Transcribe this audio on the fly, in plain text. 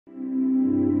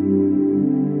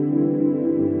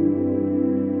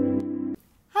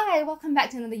Hi, welcome back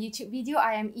to another YouTube video.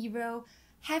 I am Ero.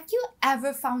 Have you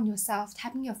ever found yourself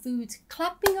tapping your foot,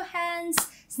 clapping your hands,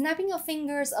 snapping your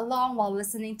fingers along while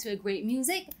listening to a great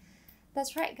music?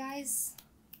 That's right, guys.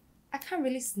 I can't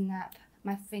really snap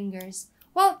my fingers.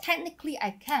 Well, technically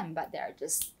I can, but they're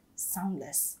just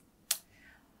soundless.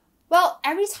 Well,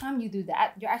 every time you do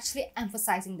that, you're actually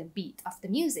emphasizing the beat of the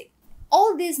music.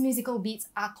 All these musical beats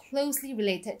are closely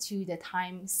related to the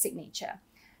time signature,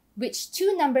 which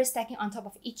two numbers stacking on top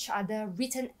of each other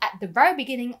written at the very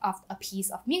beginning of a piece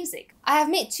of music. I have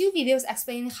made two videos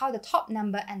explaining how the top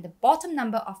number and the bottom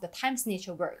number of the time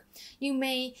signature work. You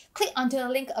may click onto the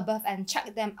link above and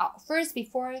check them out first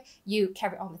before you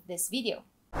carry on with this video.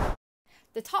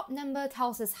 The top number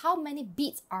tells us how many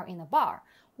beats are in a bar,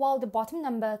 while the bottom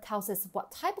number tells us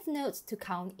what type of notes to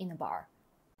count in a bar.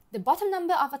 The bottom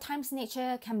number of a time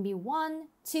signature can be 1,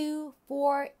 2,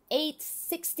 4, 8,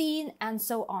 16, and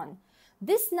so on.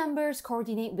 These numbers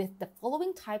coordinate with the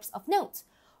following types of notes.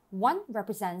 1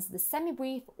 represents the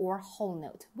semibrief or whole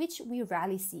note, which we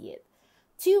rarely see it.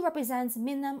 2 represents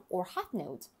minim or half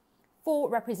note. 4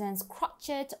 represents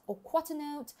crotchet or quarter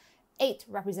note. 8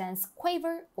 represents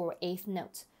quaver or eighth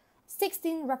note.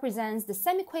 16 represents the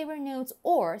semiquaver note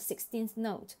or 16th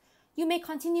note. You may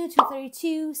continue to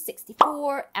 32,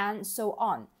 64, and so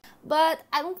on. But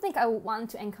I don't think I would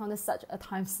want to encounter such a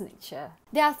time signature.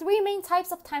 There are three main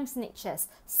types of time signatures: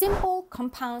 simple,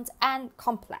 compound, and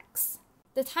complex.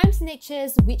 The time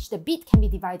signatures which the beat can be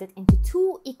divided into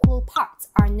two equal parts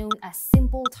are known as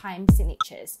simple time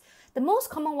signatures. The most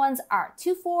common ones are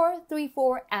 2/4,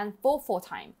 3/4, and 4/4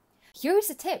 time. Here's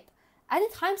a tip. Any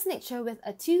time signature with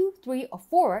a 2, 3, or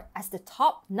 4 as the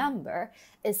top number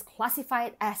is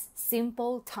classified as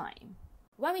simple time.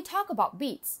 When we talk about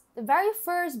beats, the very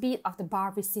first beat of the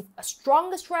bar receives a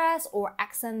stronger stress or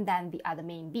accent than the other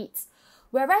main beats,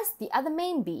 whereas the other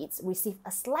main beats receive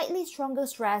a slightly stronger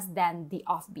stress than the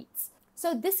off beats.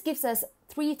 So this gives us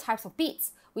three types of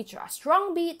beats, which are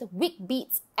strong beat, weak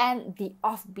beats, and the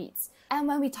off beats. And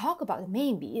when we talk about the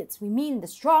main beats, we mean the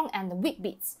strong and the weak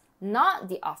beats, not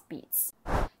the off beats.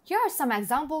 Here are some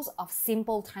examples of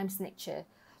simple time signature.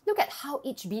 Look at how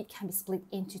each beat can be split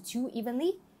into two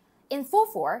evenly. In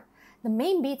 4/4, the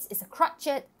main beats is a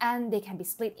crotchet and they can be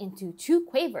split into two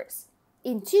quavers.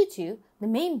 In 2/2, the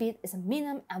main beat is a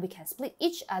minim and we can split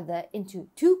each other into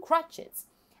two crotchets.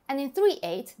 And in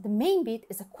 3/8, the main beat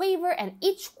is a quaver and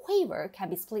each quaver can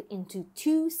be split into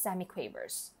two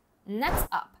semiquavers. Next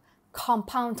up,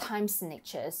 compound time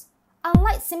signatures.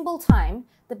 Unlike simple time,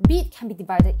 the beat can be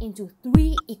divided into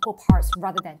three equal parts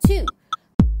rather than two.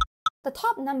 The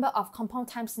top number of compound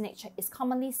time signature is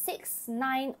commonly 6,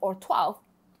 9, or 12.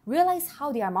 Realize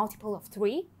how they are multiple of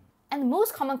 3? And the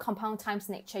most common compound time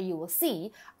signature you will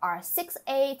see are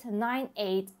 6/8,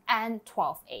 9/8, and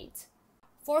 12/8.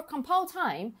 For compound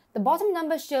time, the bottom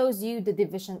number shows you the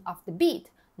division of the beat,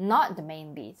 not the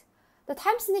main beat. The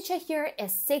time signature here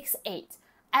is 6/8.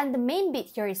 And the main beat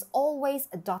here is always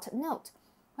a dotted note.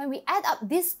 When we add up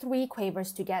these three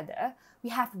quavers together, we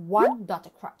have one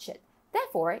dotted crotchet.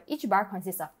 Therefore, each bar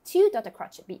consists of two dotted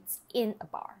crotchet beats in a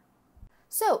bar.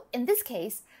 So, in this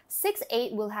case,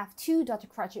 6/8 will have two dotted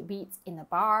crotchet beats in a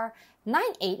bar,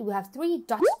 9/8 will have three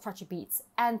dotted crotchet beats,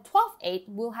 and 12/8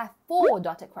 will have four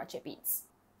dotted crotchet beats.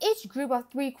 Each group of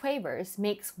three quavers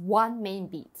makes one main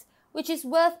beat, which is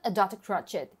worth a dotted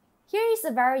crotchet. Here is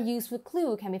a very useful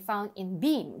clue can be found in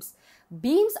beams.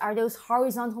 Beams are those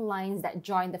horizontal lines that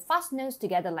join the fast notes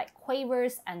together like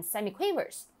quavers and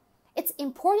semiquavers. It's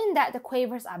important that the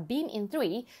quavers are beamed in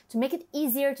three to make it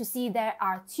easier to see there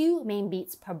are two main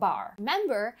beats per bar.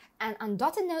 Remember, an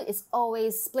undotted note is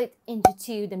always split into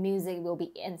two, the music will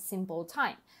be in simple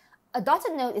time. A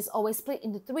dotted note is always split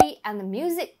into three and the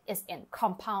music is in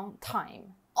compound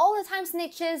time. All the time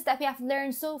signatures that we have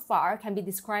learned so far can be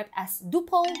described as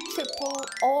duple, triple,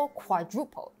 or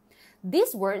quadruple.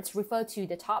 These words refer to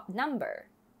the top number.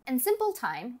 In simple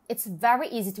time, it's very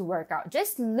easy to work out.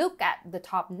 Just look at the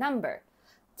top number.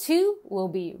 2 will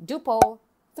be duple,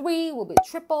 3 will be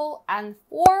triple, and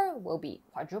 4 will be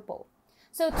quadruple.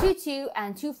 So 2/2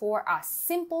 and 2/4 are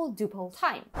simple duple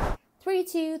time.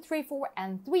 3/2, 3/4,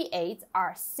 and 3/8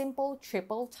 are simple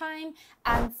triple time,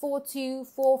 and 4/2,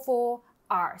 4/4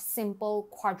 are simple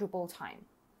quadruple time.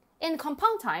 In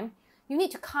compound time, you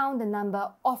need to count the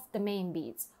number of the main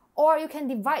beats, or you can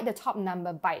divide the top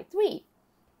number by 3.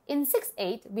 In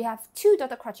 6/8, we have two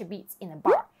dotted crotchet beats in a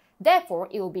bar, therefore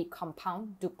it will be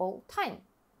compound duple time.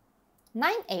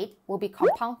 9/8 will be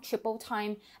compound triple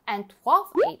time, and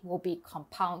 12/8 will be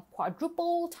compound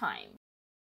quadruple time.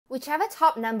 Whichever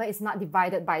top number is not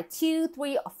divided by 2,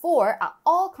 3, or 4 are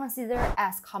all considered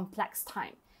as complex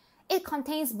time. It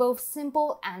contains both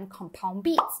simple and compound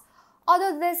beats.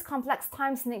 Although these complex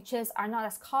time signatures are not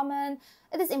as common,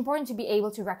 it is important to be able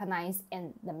to recognize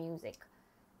in the music.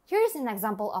 Here is an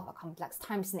example of a complex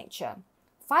time signature,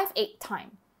 5/8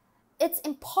 time. It's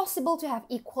impossible to have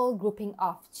equal grouping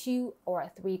of 2 or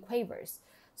 3 quavers.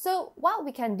 So what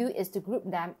we can do is to group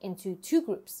them into 2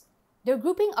 groups. The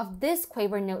grouping of these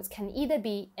quaver notes can either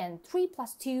be in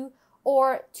 3+2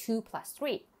 or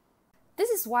 2+3. This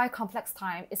is why complex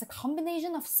time is a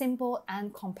combination of simple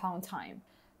and compound time.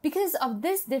 Because of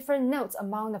this different notes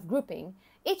amount of grouping,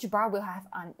 each bar will have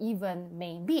uneven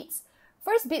main beats.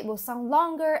 First beat will sound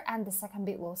longer and the second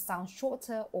beat will sound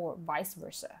shorter or vice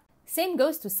versa. Same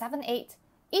goes to 7/8.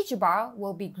 Each bar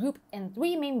will be grouped in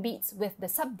 3 main beats with the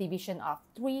subdivision of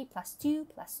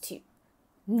 3+2+2.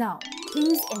 Now,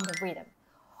 clues in the rhythm.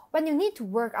 When you need to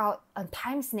work out a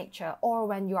time signature or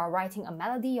when you are writing a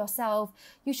melody yourself,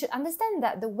 you should understand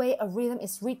that the way a rhythm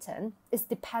is written is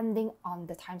depending on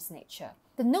the time signature.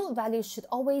 The note values should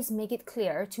always make it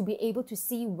clear to be able to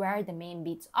see where the main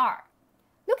beats are.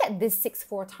 Look at this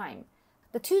 6/4 time.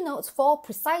 The 2 notes fall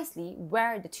precisely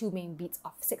where the 2 main beats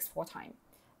of 6/4 time.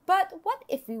 But what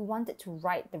if we wanted to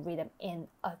write the rhythm in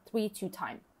a 3/2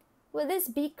 time? Will this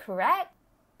be correct?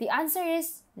 The answer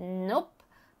is nope,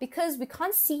 because we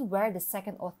can't see where the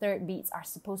second or third beats are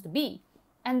supposed to be,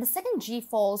 and the second G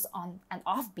falls on an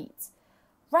off beat.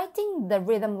 Writing the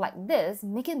rhythm like this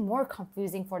makes it more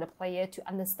confusing for the player to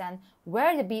understand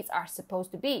where the beats are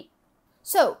supposed to be.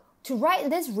 So, to write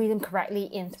this rhythm correctly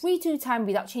in 3/2 time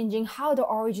without changing how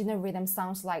the original rhythm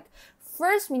sounds like,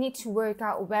 first we need to work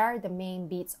out where the main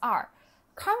beats are.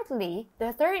 Currently,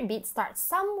 the third beat starts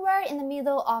somewhere in the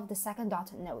middle of the second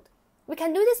dotted note. We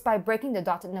can do this by breaking the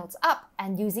dotted notes up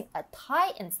and using a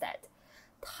tie instead.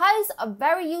 Ties are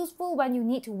very useful when you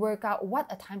need to work out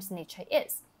what a time signature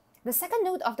is. The second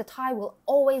note of the tie will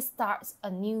always start a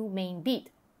new main beat.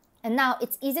 And now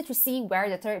it's easy to see where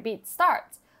the third beat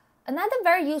starts. Another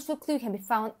very useful clue can be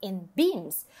found in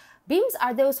beams. Beams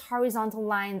are those horizontal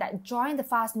lines that join the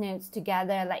fast notes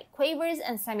together like quavers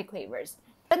and semiquavers.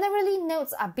 Generally,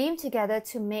 notes are beamed together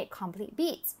to make complete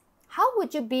beats. How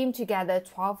would you beam together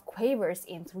 12 quavers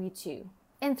in 3/2?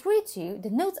 In 3/2, the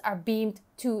notes are beamed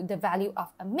to the value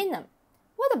of a minimum.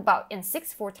 What about in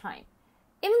 6/4 time?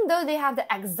 Even though they have the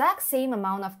exact same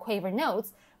amount of quaver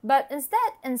notes, but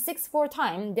instead in 6/4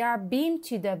 time, they are beamed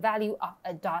to the value of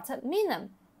a dotted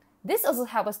minimum. This also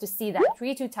helps us to see that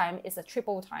 3/2 time is a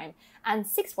triple time and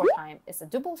 6/4 time is a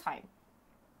double time.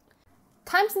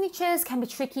 Time signatures can be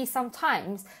tricky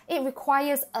sometimes. It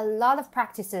requires a lot of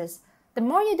practices. The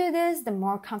more you do this, the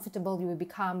more comfortable you will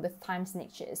become with time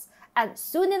signatures. And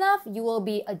soon enough, you will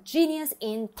be a genius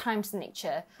in time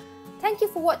signature. Thank you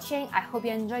for watching. I hope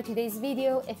you enjoyed today's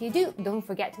video. If you do, don't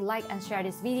forget to like and share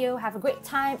this video. Have a great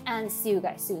time and see you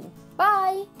guys soon.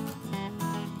 Bye!